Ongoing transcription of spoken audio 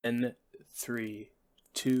In 3,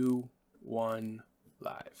 2, 1,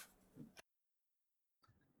 live.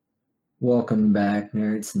 Welcome back,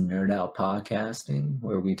 nerds, to Nerd Out Podcasting,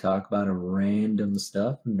 where we talk about a random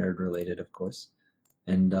stuff, nerd related, of course.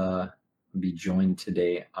 And I'll be joined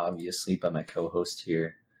today, obviously, by my co-host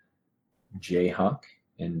here, Jayhawk,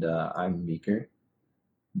 and I'm Meeker.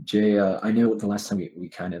 Jay, I know the last time we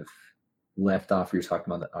kind of left off, we were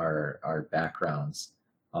talking about our backgrounds.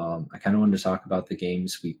 I kind of wanted to talk about the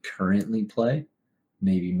games we currently play,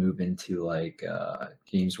 maybe move into like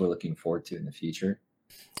games we're looking forward to in the future.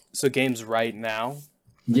 So games right now.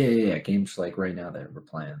 Yeah. Games like right now that we're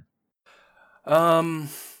playing.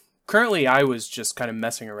 Currently I was just kind of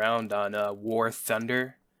messing around on War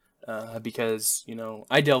Thunder, because,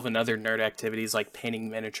 I delve in other nerd activities like painting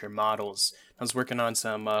miniature models. I was working on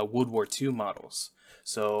some World War II models.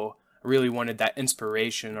 So I really wanted that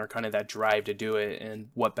inspiration or kind of that drive to do it, and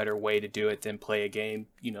what better way to do it than play a game,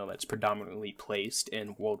 that's predominantly placed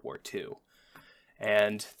in World War II.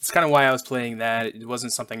 And it's kind of why I was playing that. It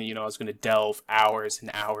wasn't something, I was going to delve hours and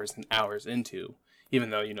hours and hours into, even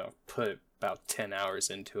though, put about 10 hours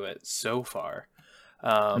into it so far.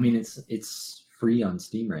 I mean, it's free on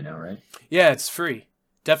Steam right now, right? Yeah, it's free.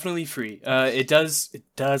 Definitely free. It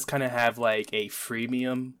does kind of have like a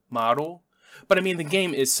freemium model, but I mean, the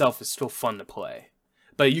game itself is still fun to play.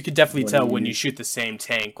 But you could definitely tell when you shoot the same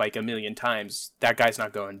tank like a million times, that guy's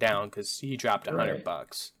not going down because he dropped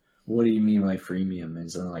 $100. What do you mean by freemium?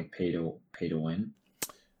 Is it like pay to win?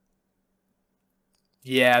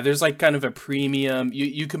 Yeah, there's like kind of a premium.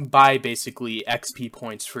 You can buy basically XP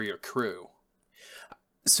points for your crew.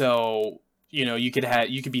 So, you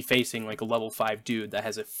could be facing like a level 5 dude that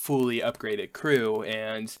has a fully upgraded crew,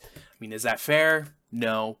 and I mean, is that fair?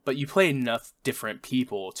 No, but you play enough different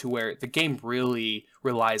people to where the game really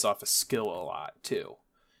relies off of skill a lot too.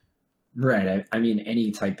 Right. I mean,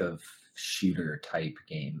 any type of shooter type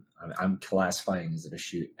game. I'm classifying as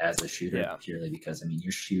a shooter purely because I mean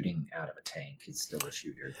you're shooting out of a tank. It's still a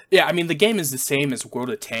shooter. Yeah, I mean the game is the same as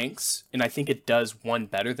World of Tanks, and I think it does one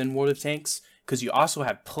better than World of Tanks because you also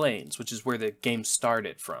have planes, which is where the game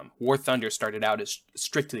started from. War Thunder started out as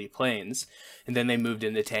strictly planes, and then they moved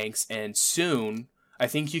into tanks, and soon I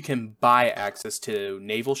think you can buy access to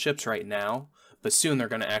naval ships right now, but soon they're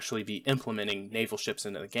going to actually be implementing naval ships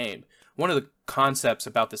into the game. One of the concepts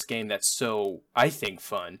about this game that's so, I think,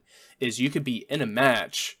 fun is you could be in a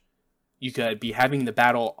match, you could be having the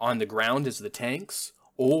battle on the ground as the tanks,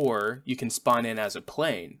 or you can spawn in as a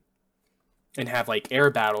plane and have like air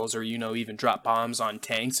battles, or even drop bombs on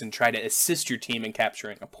tanks and try to assist your team in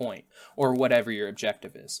capturing a point or whatever your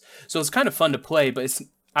objective is. So it's kind of fun to play, but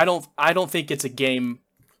I don't think it's a game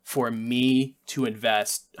for me to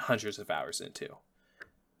invest hundreds of hours into.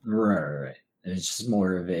 Right. It's just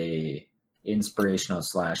more of a inspirational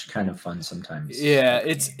 / kind of fun sometimes. Yeah,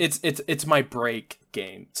 it's my break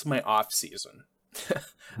game. It's my off season.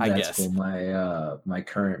 I guess. Cool. My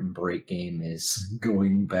current break game is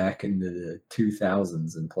going back into the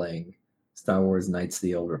 2000s and playing Star Wars Knights of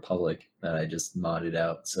the Old Republic that I just modded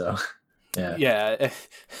out. So yeah. Yeah.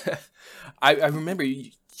 I remember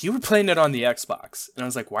you were playing it on the Xbox, and I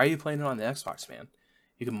was like, why are you playing it on the Xbox, man?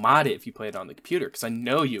 You can mod it if you play it on the computer, because I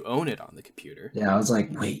know you own it on the computer. Yeah, I was like,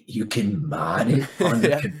 wait, you can mod it on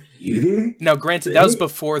the computer? Now, granted, that was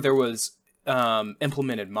before there was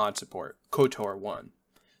implemented mod support, KOTOR 1.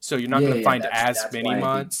 So you're not going to find as many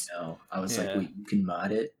mods. No, I was like, wait, you can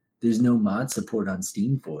mod it? There's no mod support on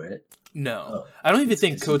Steam for it. No. I don't even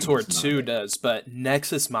think KOTOR 2 does, but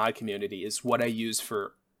Nexus Mod Community is what I use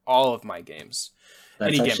for all of my games.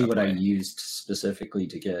 That's actually what I used specifically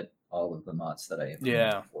to get all of the mods that I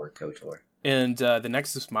implemented for KOTOR. And the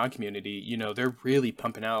Nexus Mod Community, they're really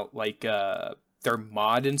pumping out like their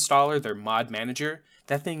mod installer, their mod manager.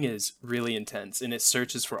 That thing is really intense, and it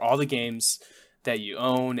searches for all the games that you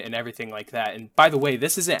own and everything like that. And by the way,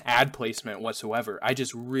 this isn't ad placement whatsoever. I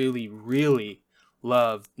just really, really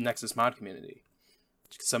love Nexus Mod Community.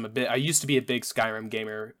 Because I used to be a big Skyrim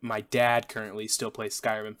gamer. My dad currently still plays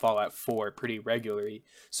Skyrim and Fallout 4 pretty regularly,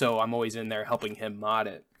 so I'm always in there helping him mod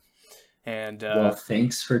it. And well,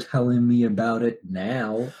 thanks for telling me about it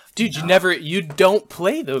now. Dude, you don't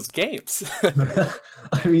play those games.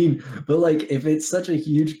 I mean, but like if it's such a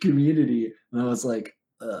huge community, and I was like,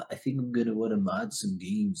 I think I'm gonna want to mod some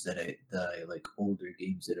games that I like, older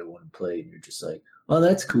games that I want to play, and you're just like, oh,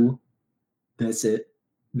 that's cool. That's it.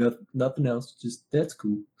 Nothing else. Just that's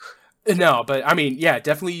cool. No, but I mean, yeah,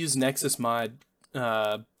 definitely use Nexus Mod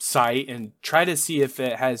site and try to see if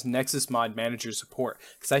it has Nexus Mod Manager support,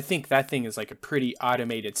 because I think that thing is like a pretty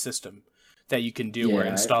automated system that you can do where it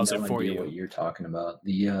installs it for you. What you're talking about?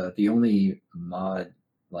 The only mod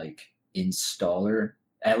like installer,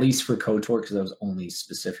 at least for KOTOR, because I was only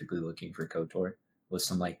specifically looking for KOTOR, was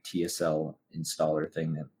some like TSL installer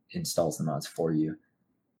thing that installs the mods for you.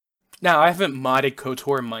 Now, I haven't modded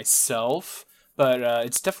KOTOR myself, but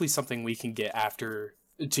it's definitely something we can get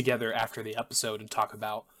together after the episode and talk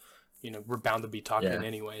about. We're bound to be talking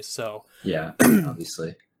anyway, so. Yeah,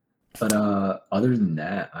 obviously. But other than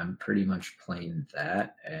that, I'm pretty much playing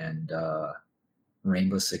that and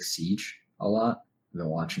Rainbow Six Siege a lot. I've been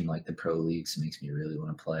watching like the pro leagues. It makes me really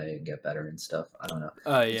want to play and get better and stuff. I don't know.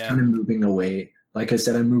 It's kind of moving away. Like I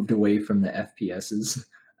said, I moved away from the FPSs,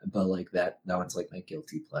 but like that one's like my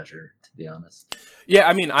guilty pleasure, to be honest. Yeah,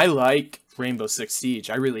 I mean, I like Rainbow Six Siege.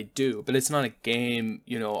 I really do, but it's not a game,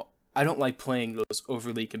 I don't like playing those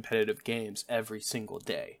overly competitive games every single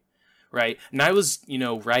day, right? And I was,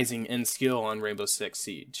 rising in skill on Rainbow Six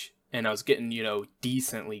Siege, and I was getting,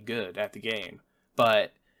 decently good at the game.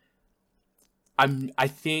 But I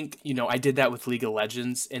think, I did that with League of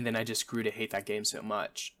Legends, and then I just grew to hate that game so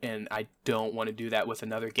much. And I don't want to do that with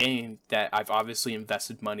another game that I've obviously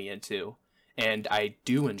invested money into, and I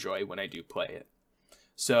do enjoy when I do play it.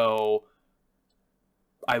 So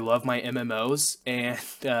I love my MMOs, and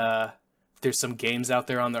there's some games out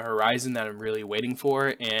there on the horizon that I'm really waiting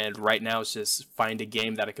for, and right now it's just find a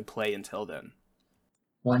game that I can play until then.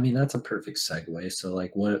 Well, I mean, that's a perfect segue. So,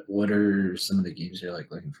 like, what are some of the games you're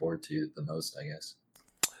like looking forward to the most, I guess?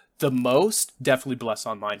 The most? Definitely Bless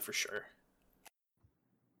Online for sure.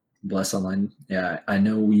 Bless Online? Yeah, I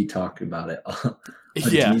know we talked about it a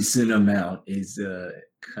decent amount is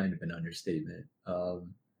kind of an understatement.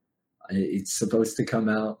 It's supposed to come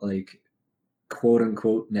out like quote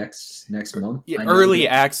unquote next month. Yeah, early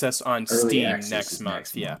access on Steam next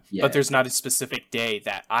month. Yeah. But there's not a specific day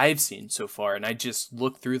that I've seen so far, and I just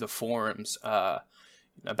looked through the forums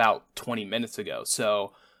about 20 minutes ago.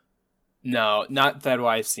 So no, not that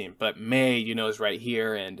I've seen, but May, is right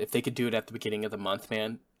here, and if they could do it at the beginning of the month,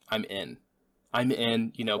 man, I'm in.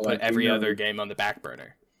 Put every other game on the back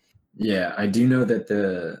burner. Yeah, I do know that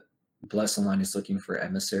the Bless Online is looking for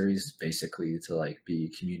emissaries, basically to like be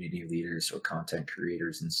community leaders or content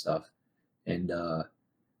creators and stuff. And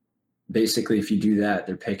basically, if you do that,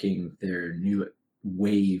 they're picking their new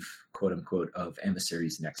wave, quote unquote, of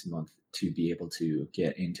emissaries next month to be able to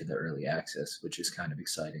get into the early access, which is kind of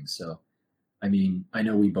exciting. So, I mean, I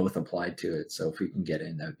know we both applied to it, so if we can get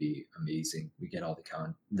in, that'd be amazing. We get all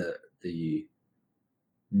the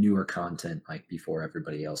newer content like before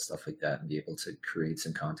everybody else, stuff like that, and be able to create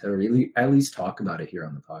some content or really at least talk about it here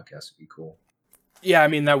on the podcast would be cool. Yeah, I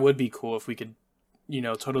mean, that would be cool if we could,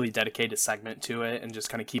 totally dedicate a segment to it and just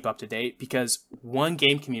kind of keep up to date, because one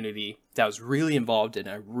game community that I was really involved in,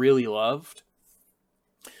 I really loved,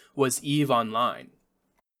 was EVE Online.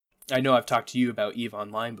 I know I've talked to you about EVE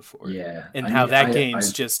Online before. Yeah. And how that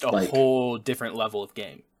game's just a whole different level of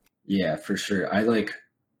game. Yeah, for sure. I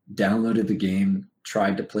downloaded the game,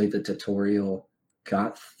 tried to play the tutorial,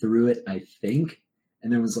 got through it, I think,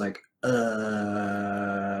 and then was like,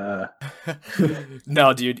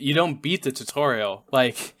 No, dude, you don't beat the tutorial.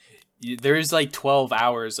 Like, there's 12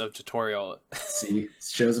 hours of tutorial. See,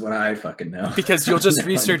 shows what I fucking know. Because you'll just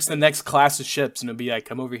research the next class of ships, and it'll be like,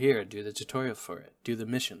 come over here, do the tutorial for it, do the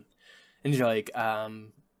mission. And you're like,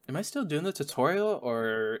 am I still doing the tutorial,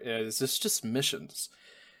 or is this just missions?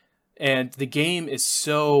 And the game is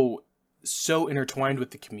so intertwined with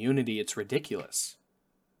the community, it's ridiculous.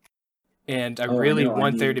 And I really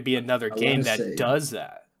want there to be another game that does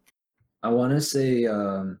that. I want to say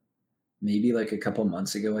maybe like a couple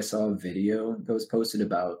months ago, I saw a video that was posted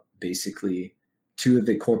about basically two of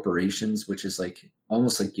the corporations, which is like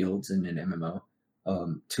almost like guilds in an MMO.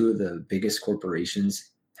 Two of the biggest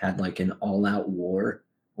corporations had like an all-out war,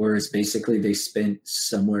 whereas basically they spent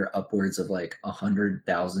somewhere upwards of like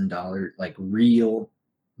 $100,000 like real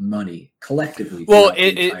money collectively. Well,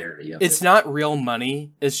 it's not real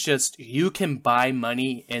money. It's just you can buy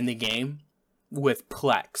money in the game with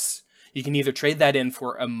Plex. You can either trade that in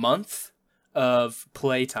for a month of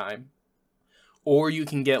playtime, or you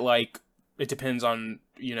can get it depends on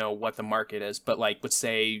what the market is, but let's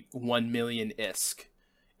say 1 million ISK,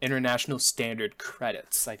 International Standard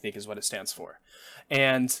Credits, I think is what it stands for.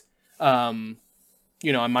 And I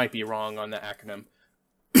might be wrong on the acronym,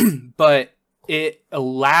 but it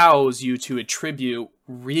allows you to attribute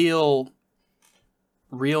real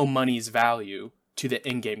money's value to the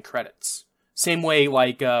in-game credits. Same way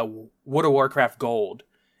World of Warcraft Gold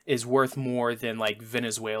is worth more than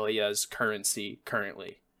Venezuela's currency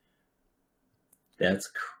currently.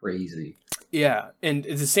 That's crazy. Yeah, and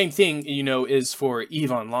the same thing, is for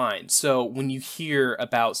EVE Online. So when you hear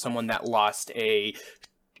about someone that lost a,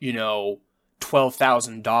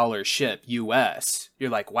 $12,000 ship US. You're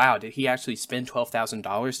like, wow, did he actually spend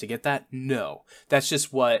 $12,000 to get that? No. That's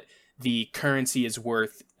just what the currency is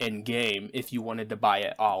worth in game if you wanted to buy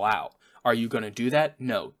it all out. Are you going to do that?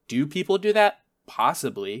 No. Do people do that?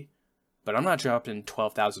 Possibly. But I'm not dropping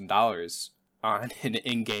 $12,000 on an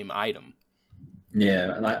in-game item.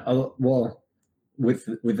 Yeah, and well, with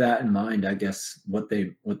that in mind, I guess what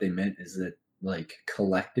they meant is that like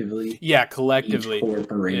collectively, Yeah, collectively, each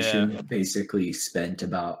corporation basically spent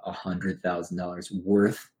about $100,000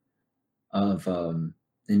 worth of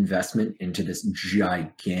investment into this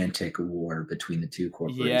gigantic war between the two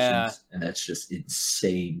corporations, and that's just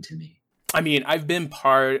insane to me. I mean, I've been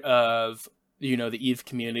part of the EVE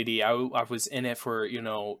community. I was in it for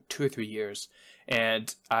 2 or 3 years,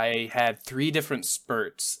 and I had 3 different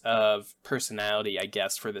spurts of personality, I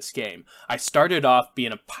guess, for this game. I started off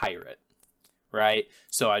being a pirate, right?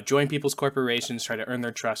 So I joined people's corporations, try to earn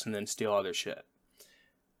their trust, and then steal all their shit.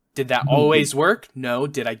 Did that always work? No.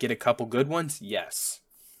 Did I get a couple good ones? Yes.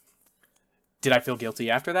 Did I feel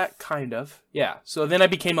guilty after that? Kind of. Yeah. So then I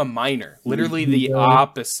became a miner. Literally the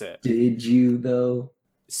opposite. Did you, though?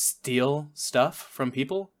 Steal stuff from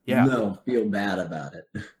people? Yeah. No, feel bad about it.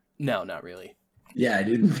 No, not really. Yeah, I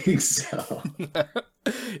didn't think so.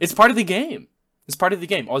 It's part of the game. It's part of the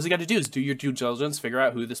game. All you got to do is do your due diligence, figure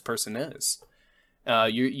out who this person is.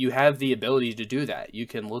 You have the ability to do that. You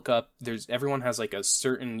can look up. Everyone has like a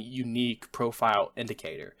certain unique profile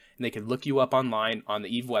indicator, and they can look you up online on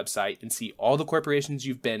the EVE website and see all the corporations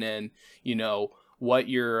you've been in. What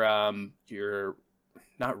your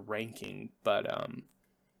not ranking, but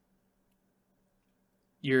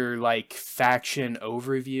your like faction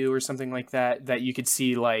overview or something like that. That you could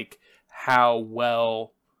see like how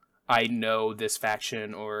well I know this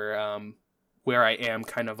faction or where I am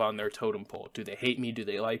kind of on their totem pole. Do they hate me? Do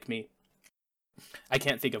they like me? I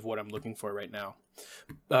can't think of what I'm looking for right now.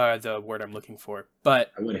 The word I'm looking for.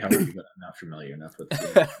 But I would help you, but I'm not familiar enough with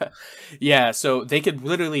it. Yeah, so they could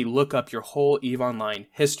literally look up your whole EVE Online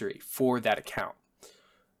history for that account.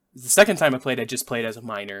 The second time I played, I just played as a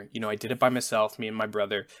miner. I did it by myself, me and my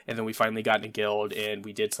brother, and then we finally got in a guild and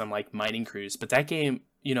we did some like mining crews. But that game,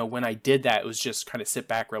 when I did that, it was just kind of sit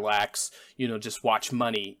back, relax, just watch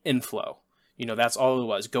money inflow. That's all it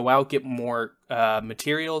was. Go out, get more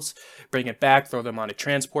materials, bring it back, throw them on a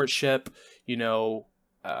transport ship,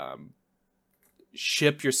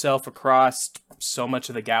 ship yourself across so much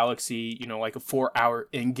of the galaxy, like a 4-hour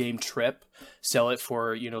in-game trip, sell it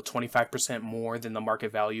for, 25% more than the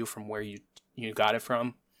market value from where you got it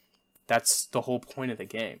from. That's the whole point of the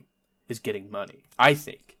game, is getting money, I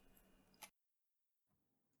think.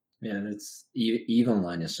 Yeah, it's EVE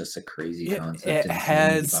Online is just a crazy concept. It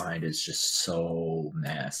has behind it's just so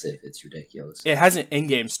massive, it's ridiculous. It has an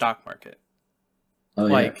in-game stock market. Oh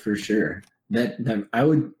yeah, for sure. That I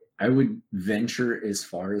would venture as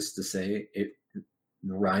far as to say it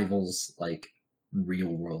rivals like real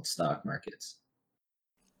world stock markets.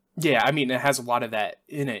 Yeah, I mean it has a lot of that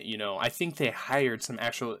in it. I think they hired some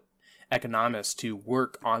actual economists to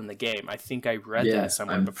work on the game. I think I read that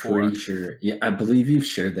somewhere before. I'm pretty sure. Yeah, I believe you've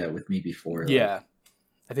shared that with me before. Yeah,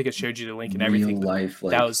 I think I showed you the link and everything. Real life,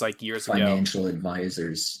 that was like years ago. Financial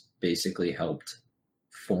advisors basically helped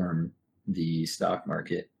form the stock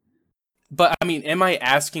market. But I mean, am I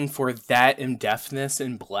asking for that in-depthness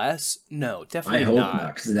in Bless? No, definitely not. I hope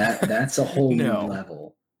not, because that's a whole new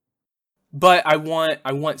level. But I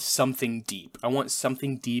want something deep. I want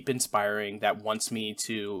something deep, inspiring that wants me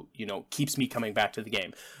to, keeps me coming back to the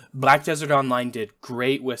game. Black Desert Online did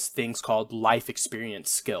great with things called life experience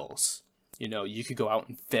skills. You could go out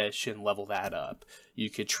and fish and level that up. You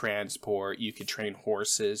could transport, you could train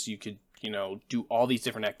horses, you could, do all these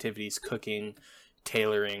different activities, cooking,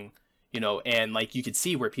 tailoring, and like you could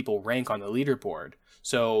see where people rank on the leaderboard.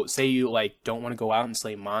 So say you like don't want to go out and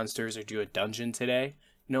slay monsters or do a dungeon today,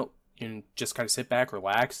 you can just kind of sit back,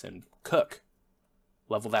 relax, and cook.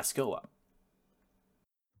 Level that skill up.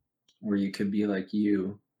 Or you could be like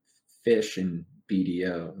you, fish in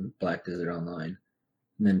BDO, Black Desert Online,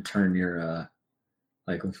 and then turn your,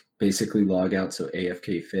 basically log out, so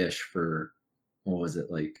AFK fish for, what was it,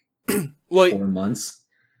 like 4 months?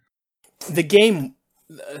 The game,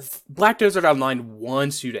 Black Desert Online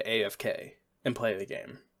wants you to AFK and play the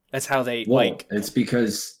game. That's how they It's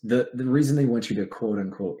because the reason they want you to quote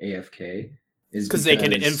unquote AFK is because they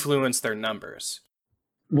can influence their numbers.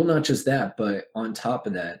 Well, not just that, but on top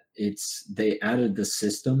of that, they added the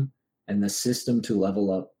system, and the system to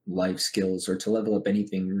level up life skills or to level up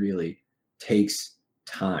anything really takes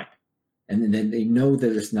time. And then they know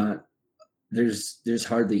that there's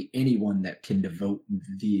hardly anyone that can devote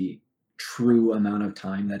the true amount of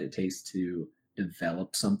time that it takes to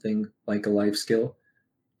develop something like a life skill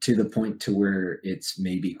to the point to where it's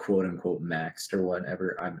maybe quote unquote maxed or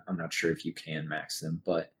whatever. I'm not sure if you can max them,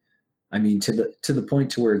 but I mean to the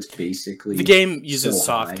point to where it's basically The game uses so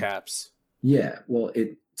soft high. caps. Yeah, well,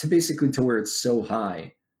 it to basically to where it's so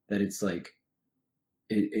high that it's like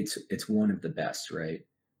it's one of the best, right?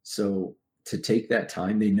 So to take that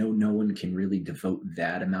time, they know no one can really devote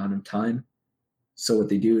that amount of time. So what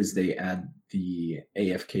they do is they add the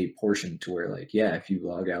AFK portion to where, like, yeah, if you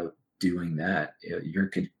log out doing that, your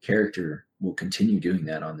character will continue doing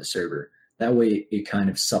that on the server. That way, it kind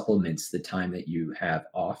of supplements the time that you have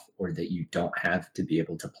off or that you don't have to be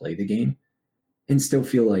able to play the game and still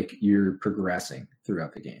feel like you're progressing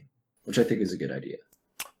throughout the game, which I think is a good idea.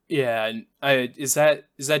 Yeah, and is that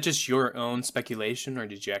just your own speculation, or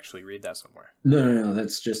did you actually read that somewhere? No.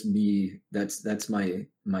 That's just me. That's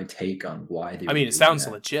my take on why they. I were mean, it doing sounds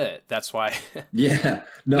that. legit. That's why. Yeah.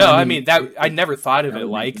 No, I mean that I never thought of that it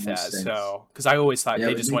would make like the most that. sense. So, because I always thought Yeah, it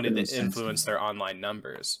they would just make the wanted most to sense to influence me. their online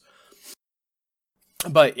numbers.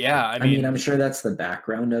 But yeah, I I mean, mean, I'm sure that's the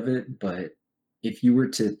background of it, but if you were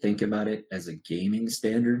to think about it as a gaming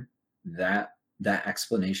standard, that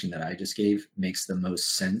explanation that I just gave makes the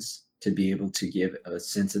most sense to be able to give a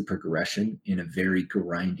sense of progression in a very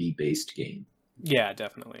grindy based game. yeah,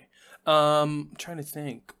 definitely. I'm trying to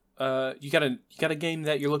think. You got a game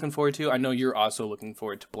that you're looking forward to? I know you're also looking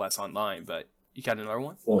forward to Bless Online, but you got another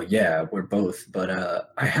one? Well, yeah, we're both, but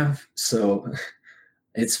I have so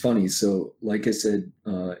it's funny. So, like I said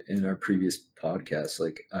in our previous podcast,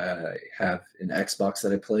 like I have an Xbox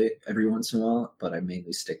that I play every once in a while, but I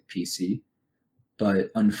mainly stick PC.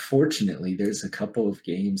 But unfortunately, there's a couple of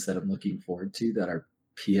games that I'm looking forward to that are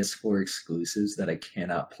PS4 exclusives that I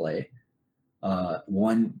cannot play.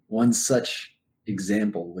 One such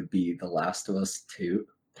example would be The Last of Us 2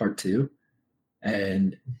 Part 2.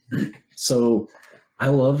 And so I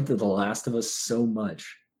loved The Last of Us so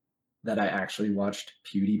much that I actually watched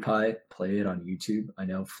PewDiePie play it on YouTube. I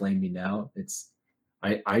know Flame Me Now.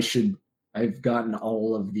 I should I've gotten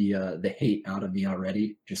all of the hate out of me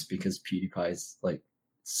already just because PewDiePie is like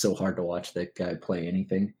so hard to watch that guy play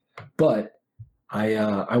anything. But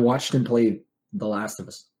I watched him play The Last of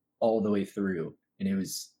Us all the way through, and it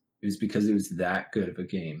was because it was that good of a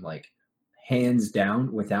game. Like hands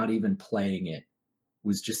down, without even playing it,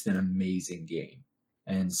 was just an amazing game.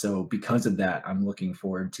 And so because of that, I'm looking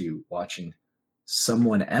forward to watching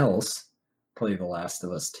someone else play The Last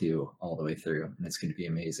of Us 2 all the way through, and it's going to be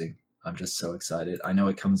amazing. I'm just so excited. I know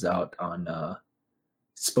it comes out on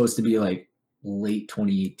it's supposed to be like late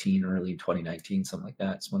 2018, early 2019, something like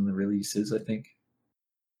that. It's when the release is, I think.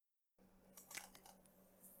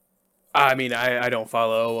 I mean, I don't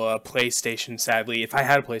follow PlayStation, sadly. If I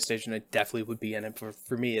had a PlayStation, it definitely would be in it.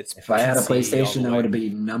 For me, it's If I had a PC all PlayStation, the that way. would be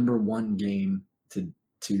number one game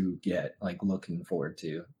to get, like looking forward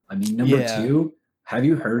to. I mean, number Yeah, two, have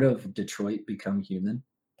you heard of Detroit Become Human?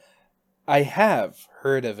 I have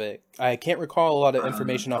heard of it. I can't recall a lot of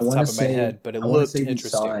information I off the want to top of my say head, but it I want to looked say we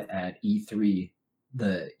saw interesting. it at E3,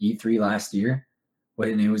 the E3 last year,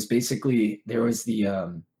 when it was basically there was the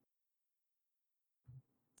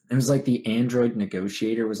it was like the android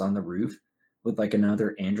negotiator was on the roof with like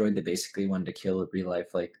another android that basically wanted to kill a real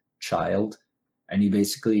life like child, and he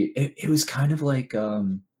basically it was kind of like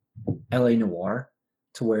LA Noir,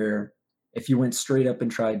 to where if you went straight up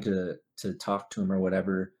and tried to talk to him or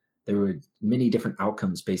whatever, there were many different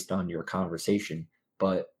outcomes based on your conversation,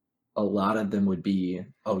 but a lot of them would be,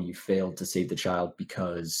 oh, you failed to save the child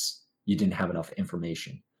because you didn't have enough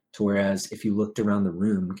information. To whereas if you looked around the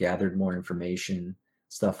room, gathered more information,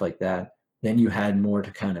 stuff like that, then you had more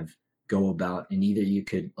to kind of go about, and either you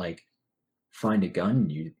could like find a gun,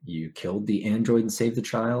 you killed the android and saved the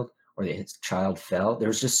child, or the child fell.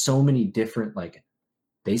 There's just so many different like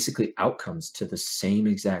basically outcomes to the same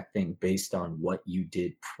exact thing based on what you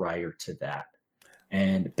did prior to that.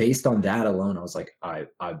 And based on that alone, I was like, I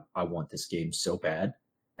want this game so bad.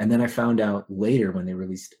 And then I found out later when they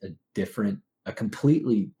released a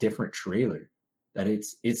completely different trailer, that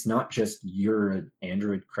it's not just you're an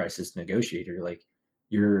android crisis negotiator, like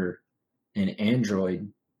you're an android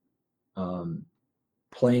um,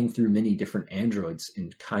 playing through many different androids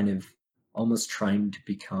and kind of almost trying to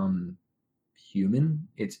become human.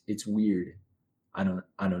 It's weird. I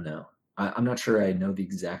don't know. I'm not sure I know the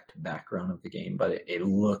exact background of the game, but it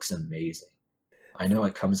looks amazing. I know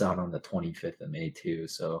it comes out on the 25th of May too,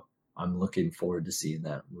 so I'm looking forward to seeing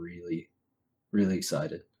that. Really, really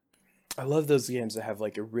excited. I love those games that have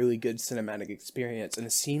like a really good cinematic experience, and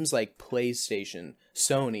it seems like PlayStation,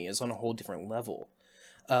 Sony is on a whole different level.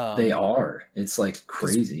 They Um, are. It's like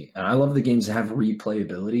 'Cause crazy. And I love the games that have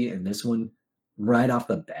replayability. And this one, right off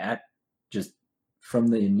the bat, just from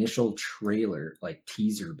the initial trailer, like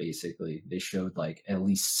teaser basically, they showed like at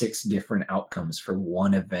least 6 different outcomes for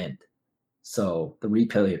one event. So the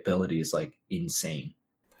replayability is like insane.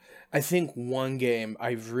 I think one game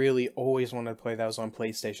I really always wanted to play that was on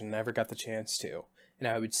PlayStation, never got the chance to, and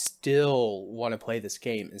I would still want to play this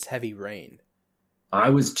game is Heavy Rain. I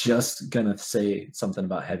was just gonna say something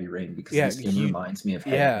about Heavy Rain because Yeah, this game reminds me of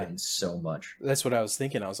Heavy yeah, Rain so much. that's what I was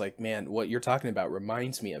thinking. I was like, man, what you're talking about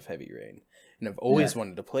reminds me of Heavy Rain. And I've Yeah, always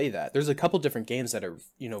wanted to play that. There's a couple different games that are,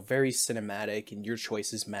 very cinematic and your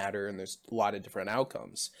choices matter and there's a lot of different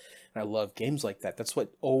outcomes. And I love games like that. That's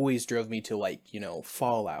what always drove me to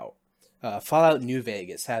Fallout. Fallout New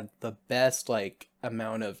Vegas had the best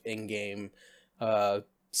amount of in-game uh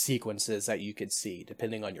sequences that you could see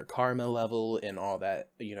depending on your karma level and all that,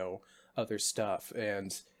 other stuff.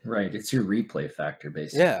 And right. It's your replay factor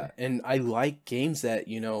basically. yeah, and I like games that,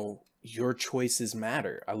 your choices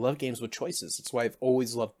matter. I love games with choices. That's why I've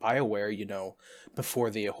always loved BioWare, before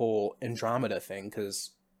the whole Andromeda thing,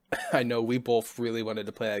 because I know we both really wanted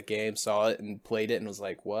to play that game, saw it and played it and was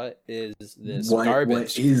like, what is this What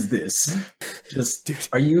garbage? is this? Just Dude,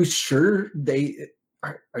 are you sure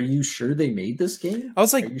are you sure they made this game? I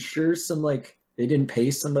was Are like, you sure they didn't pay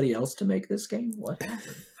somebody else to make this game? What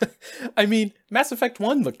happened? I mean, Mass Effect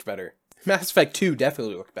 1 looked better. Mass Effect 2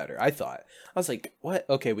 definitely looked better, I thought. I was like, what?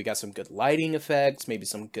 Okay, we got some good lighting effects, maybe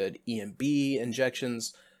some good EMB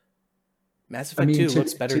injections. Mass I Effect mean, 2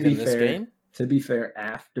 looks better than this game? to be fair,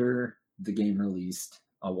 after the game released,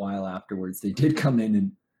 a while afterwards, they did come in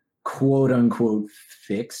and quote unquote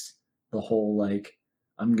fix the whole like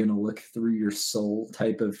I'm gonna look through your soul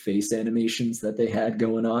type of face animations that they had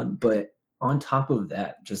going on. But on top of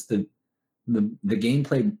that, just the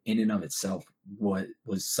gameplay in and of itself was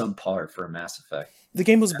subpar for a Mass Effect. The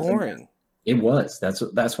game was As a boring. It was. That's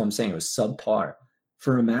what I'm saying. It was subpar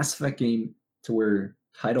for a Mass Effect game to where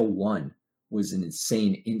Title One was an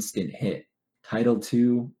insane instant hit. Title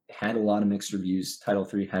Two had a lot of mixed reviews. Title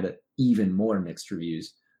Three had even more mixed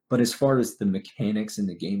reviews. But as far as the mechanics and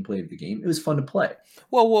the gameplay of the game, it was fun to play.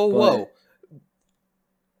 Whoa, whoa, But whoa.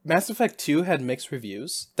 Mass Effect 2 had mixed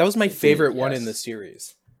reviews? That was my it did, favorite one in the yes.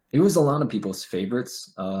 series. It was a lot of people's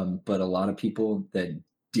favorites, but a lot of people that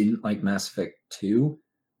didn't like Mass Effect 2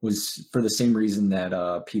 was for the same reason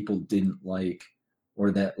that people didn't like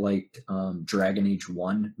or that liked Dragon Age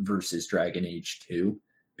 1 versus Dragon Age 2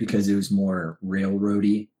 because it was more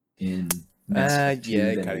railroady in Mass Effect 2 Yeah,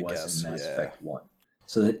 I than kind it of was guess, in Mass yeah. Effect 1.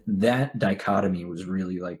 So that dichotomy was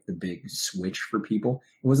really like the big switch for people.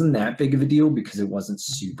 It wasn't that big of a deal because it wasn't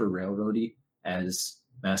super railroady as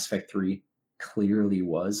Mass Effect 3 clearly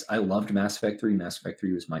was. I loved Mass Effect 3. Mass Effect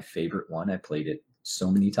 3 was my favorite one. I played it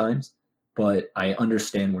so many times. But I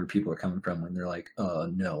understand where people are coming from when they're like,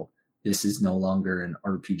 no, this is no longer an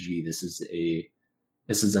RPG. This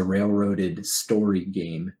is a railroaded story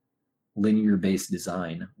game, linear based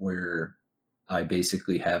design where I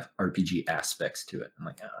basically have RPG aspects to it. I'm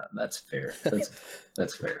like, that's fair.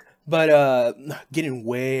 That's fair. But getting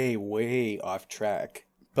way, way off track.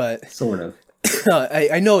 But Sort of.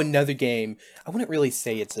 I know another game. I wouldn't really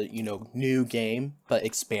say it's a new game, but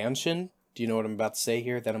expansion. Do you know what I'm about to say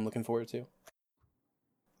here that I'm looking forward to?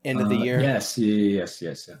 End of the year, Yes,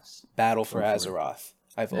 yes. Battle for Go for it. Azeroth.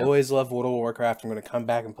 I've Yeah. always loved World of Warcraft. I'm gonna come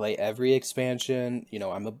back and play every expansion.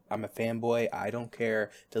 I'm a fanboy. I don't care.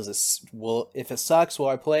 If it sucks, will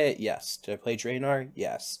I play it? Yes. Did I play Draenor?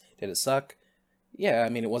 Yes. Did it suck? Yeah, I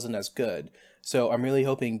mean, it wasn't as good. So I'm really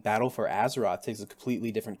hoping Battle for Azeroth takes a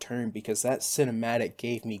completely different turn because that cinematic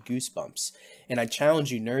gave me goosebumps. And I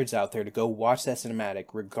challenge you nerds out there to go watch that cinematic,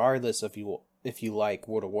 regardless of if you like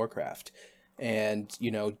World of Warcraft, and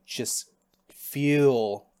just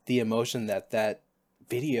feel the emotion that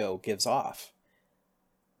video gives off.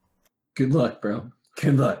 Good luck, bro.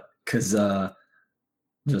 Good luck. Cause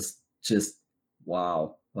just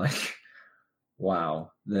wow. Like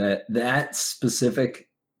wow. That specific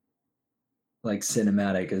like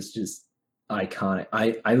cinematic is just iconic.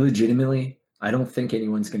 I legitimately I don't think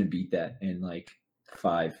anyone's gonna beat that in like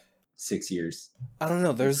 5-6 years. I don't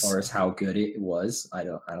know. As far as how good it was, I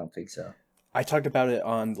don't think so. I talked about it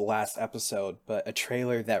on the last episode, but a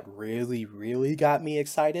trailer that really, really got me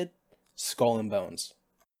excited, Skull and Bones.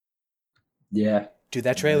 Yeah. Dude,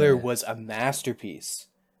 that trailer Yeah. was a masterpiece.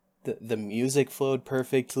 The music flowed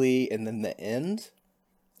perfectly, and then the end.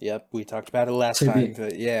 Yep, we talked about it last time.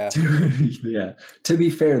 But yeah, Yeah. To be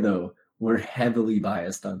fair though, we're heavily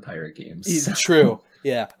biased on pirate games. So. true.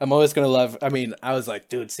 Yeah, I'm always gonna love. I mean, I was like,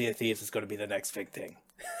 dude, Sea of Thieves is gonna be the next big thing.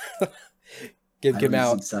 Give I was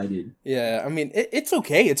out. excited. Yeah, I mean, it's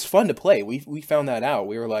okay. It's fun to play. We found that out.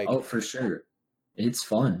 We were like, Oh, for sure. It's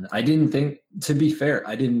fun. I didn't think, to be fair,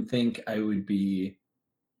 I didn't think I would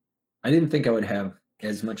have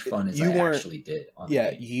as much fun as you I weren't. actually did on the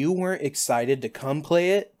Yeah, game. you weren't excited to come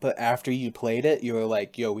play it, but after you played it, you were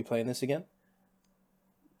like, "Yo, we playing this again?"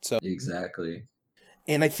 So, Exactly.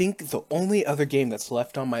 and I think the only other game that's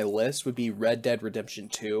left on my list would be Red Dead Redemption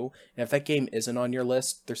 2. And if that game isn't on your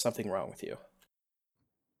list, there's something wrong with you.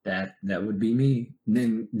 That would be me. And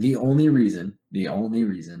then the only reason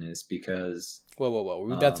is because Whoa.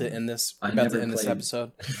 We're about to um end this. We're I about to never end this played.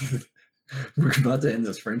 episode. We're about to end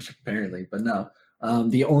this friendship apparently, but no.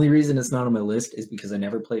 The only reason it's not on my list is because I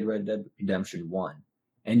never played Red Dead Redemption 1.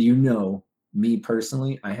 And me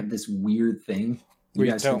personally, I have this weird thing. You We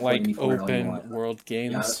guys can don't flame me like for it all you open want. world Yeah,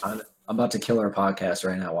 games. I'm about to kill our podcast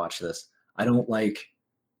right now. Watch this. I don't like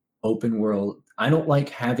open world. I don't like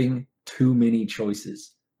having too many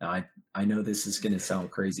choices. Now, I know this is going to sound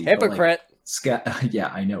crazy, but like Hypocrite. yeah,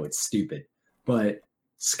 I know it's stupid, but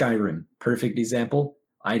Skyrim, perfect example.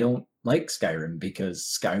 I don't like Skyrim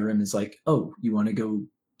because Skyrim is like, oh, you want to go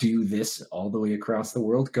do this all the way across the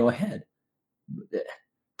world? Go ahead.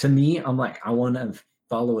 To me, I'm like, I want to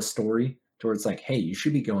follow a story towards like, hey, you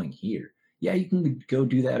should be going here. Yeah, you can go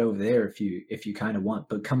do that over there if you kind of want,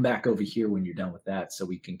 but come back over here when you're done with that so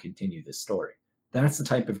we can continue this story. That's the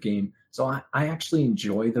type of game. So I actually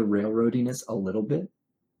enjoy the railroadiness a little bit.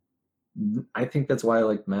 I think that's why I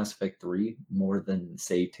like Mass Effect 3 more than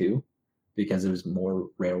say 2, because it was more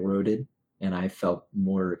railroaded and I felt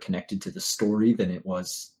more connected to the story than it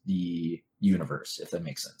was the universe, if that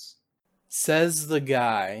makes sense. Says the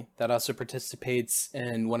guy that also participates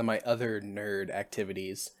in one of my other nerd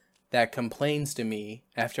activities that complains to me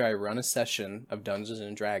after I run a session of Dungeons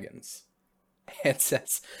and Dragons. It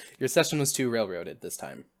says, your session was too railroaded this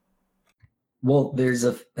time. Well,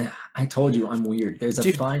 I told you I'm weird. There's a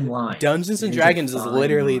Dude, fine line. Dungeons and There's a Dragons is fine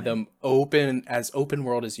literally line. as open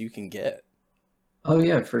world as you can get. Oh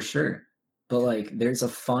yeah, for sure. But like there's a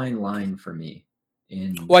fine line for me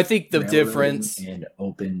in Well, I think the railroading difference, and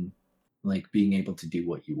open, like being able to do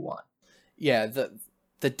what you want. yeah,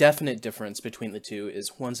 the definite difference between the two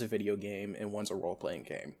is one's a video game and one's a role playing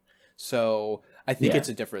game. So I think Yeah. it's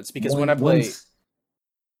a difference because when I play,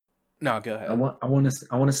 no, go I ahead. want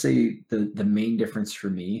to say the main difference for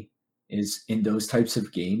me is in those types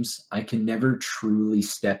of games, I can never truly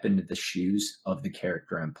step into the shoes of the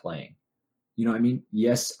character I'm playing. You know what I mean?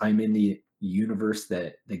 Yes, I'm in the universe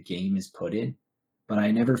that the game is put in, but I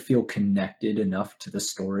never feel connected enough to the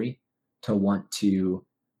story to want to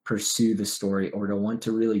pursue the story or to want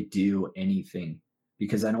to really do anything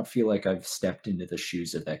because I don't feel like I've stepped into the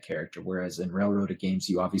shoes of that character. Whereas in railroaded games,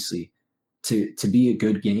 you obviously to be a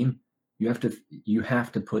good game, you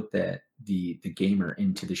have to put the gamer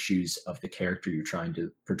into the shoes of the character you're trying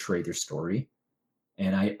to portray their story.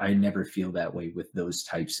 And I never feel that way with those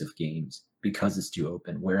types of games because it's too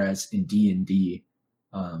open. Whereas in D&D,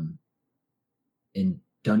 um, in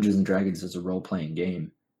Dungeons and Dragons as a role playing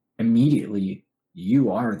game, immediately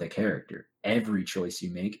you are the character. Every choice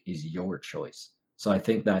you make is your choice. So I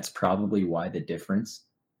think that's probably why the difference,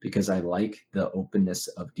 because I like the openness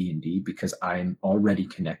of D&D because I'm already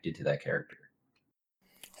connected to that character.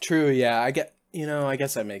 True, yeah, I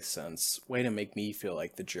guess that makes sense. Way to make me feel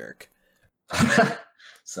like the jerk.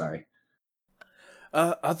 Sorry.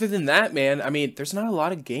 Other than that, man, I mean, there's not a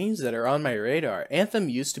lot of games that are on my radar. Anthem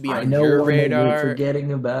used to be I on know your one that you're radar.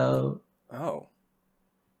 forgetting about. Oh,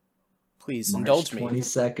 please March indulge me.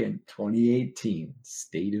 22nd, 2018,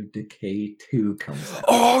 State of Decay 2 comes out.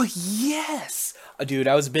 Oh, yes! Dude,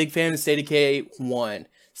 I was a big fan of State of Decay 1.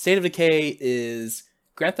 State of Decay is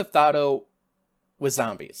Grand Theft Auto with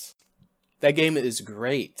zombies. That game is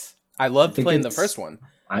great. I loved playing the first one.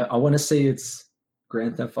 I want to say it's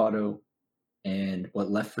Grand Theft Auto and what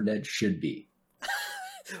Left 4 Dead should be.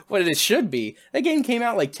 What it should be. That game came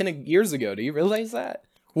out like 10 years ago. Do you realize that?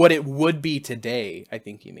 What it would be today, I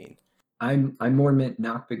think you mean. I'm more meant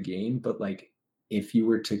not the game, but like if you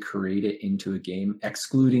were to create it into a game,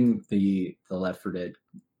 excluding the Left 4 Dead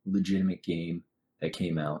legitimate game that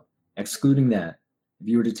came out, excluding that, if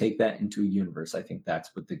you were to take that into a universe, I think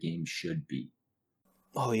that's what the game should be.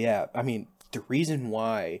 Oh yeah, I mean, the reason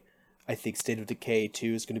why I think State of Decay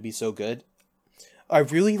 2 is going to be so good, I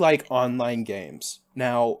really like online games.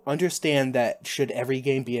 Now, understand that should every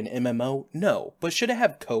game be an MMO? No, but should it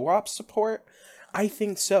have co-op support? I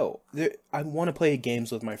think so. I want to play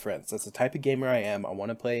games with my friends. That's the type of gamer I am. I want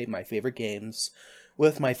to play my favorite games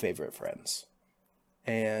with my favorite friends.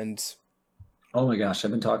 And oh my gosh,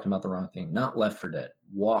 I've been talking about the wrong thing. Not Left 4 Dead,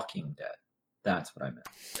 Walking Dead. That's what I meant.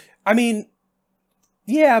 I mean,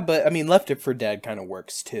 Yeah, but I mean, Left 4 Dead kind of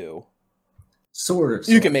works too. Sort of,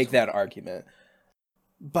 You sort can of, make sort of. that argument.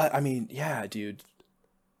 But I mean, yeah, dude.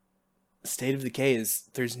 State of Decay is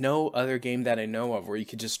there's no other game that I know of where you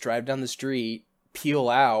could just drive down the street, peel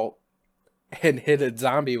out, and hit a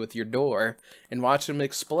zombie with your door and watch them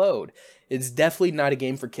explode. It's definitely not a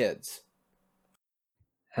game for kids.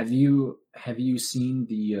 Have you seen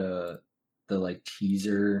the like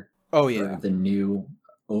teaser Oh for yeah. the new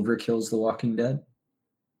Overkill's The Walking Dead?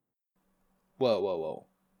 Whoa, whoa, whoa.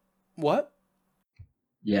 What?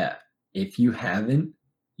 Yeah. If you haven't,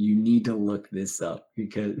 you need to look this up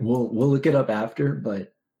because we'll look it up after,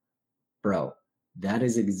 but bro, that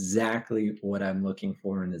is exactly what I'm looking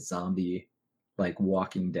for in a zombie like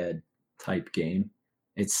Walking Dead type game.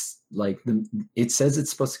 It's like it says it's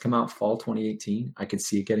supposed to come out fall 2018. I could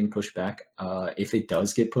see it getting pushed back. If it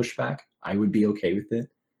does get pushed back, I would be okay with it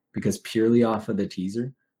because purely off of the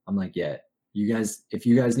teaser, I'm like, yeah, you guys, if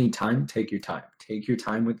you guys need time, take your time. Take your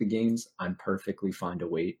time with the games. I'm perfectly fine to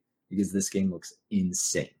wait because this game looks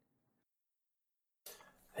insane.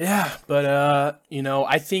 Yeah, but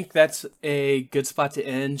I think that's a good spot to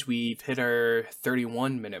end. We've hit our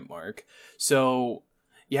 31-minute mark. So,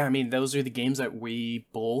 yeah, I mean, those are the games that we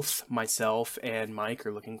both, myself and Mike,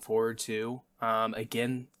 are looking forward to.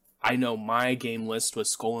 Again, I know my game list was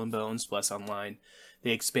Skull and Bones Bless Online,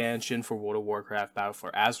 the expansion for World of Warcraft Battle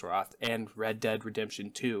for Azeroth, and Red Dead Redemption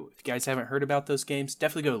 2. If you guys haven't heard about those games,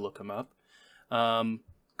 definitely go look them up. Um,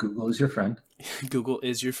 Google is your friend. Google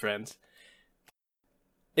is your friend.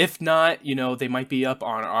 If not, they might be up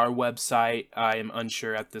on our website. I am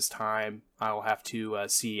unsure at this time. I'll have to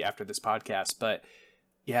see after this podcast. But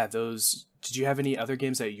yeah, those. Did you have any other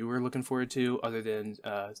games that you were looking forward to other than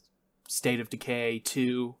State of Decay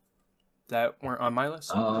 2 that weren't on my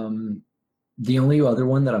list? The only other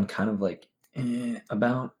one that I'm kind of like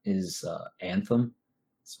about is Anthem.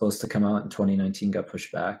 It's supposed to come out in 2019, got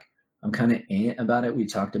pushed back. I'm kind of about it. We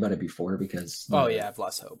talked about it before because Oh yeah, I've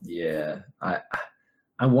lost hope. yeah,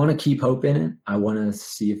 I want to keep hope in it. I want to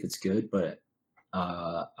see if it's good, but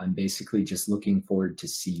I'm basically just looking forward to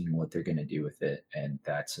seeing what they're gonna do with it, and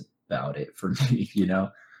that's about it for me.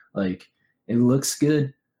 Like it looks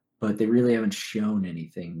good, but they really haven't shown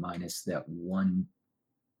anything minus that one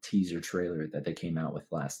teaser trailer that they came out with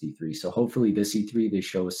last E3. So hopefully this E3 they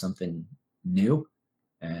show us something new,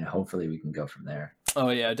 and hopefully we can go from there. Oh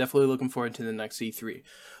yeah, definitely looking forward to the next E3.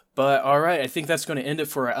 But all right, I think that's going to end it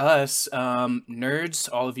for us. Nerds,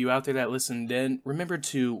 all of you out there that listened in, remember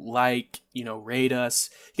to rate us,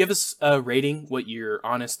 give us a rating, what your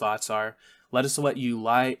honest thoughts are. Let us know what you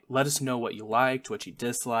like. Let us know what you liked, what you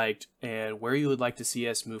disliked, and where you would like to see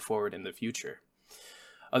us move forward in the future.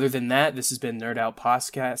 Other than that, this has been Nerd Out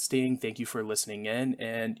Podcasting. Thank you for listening in,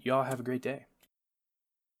 and y'all have a great day.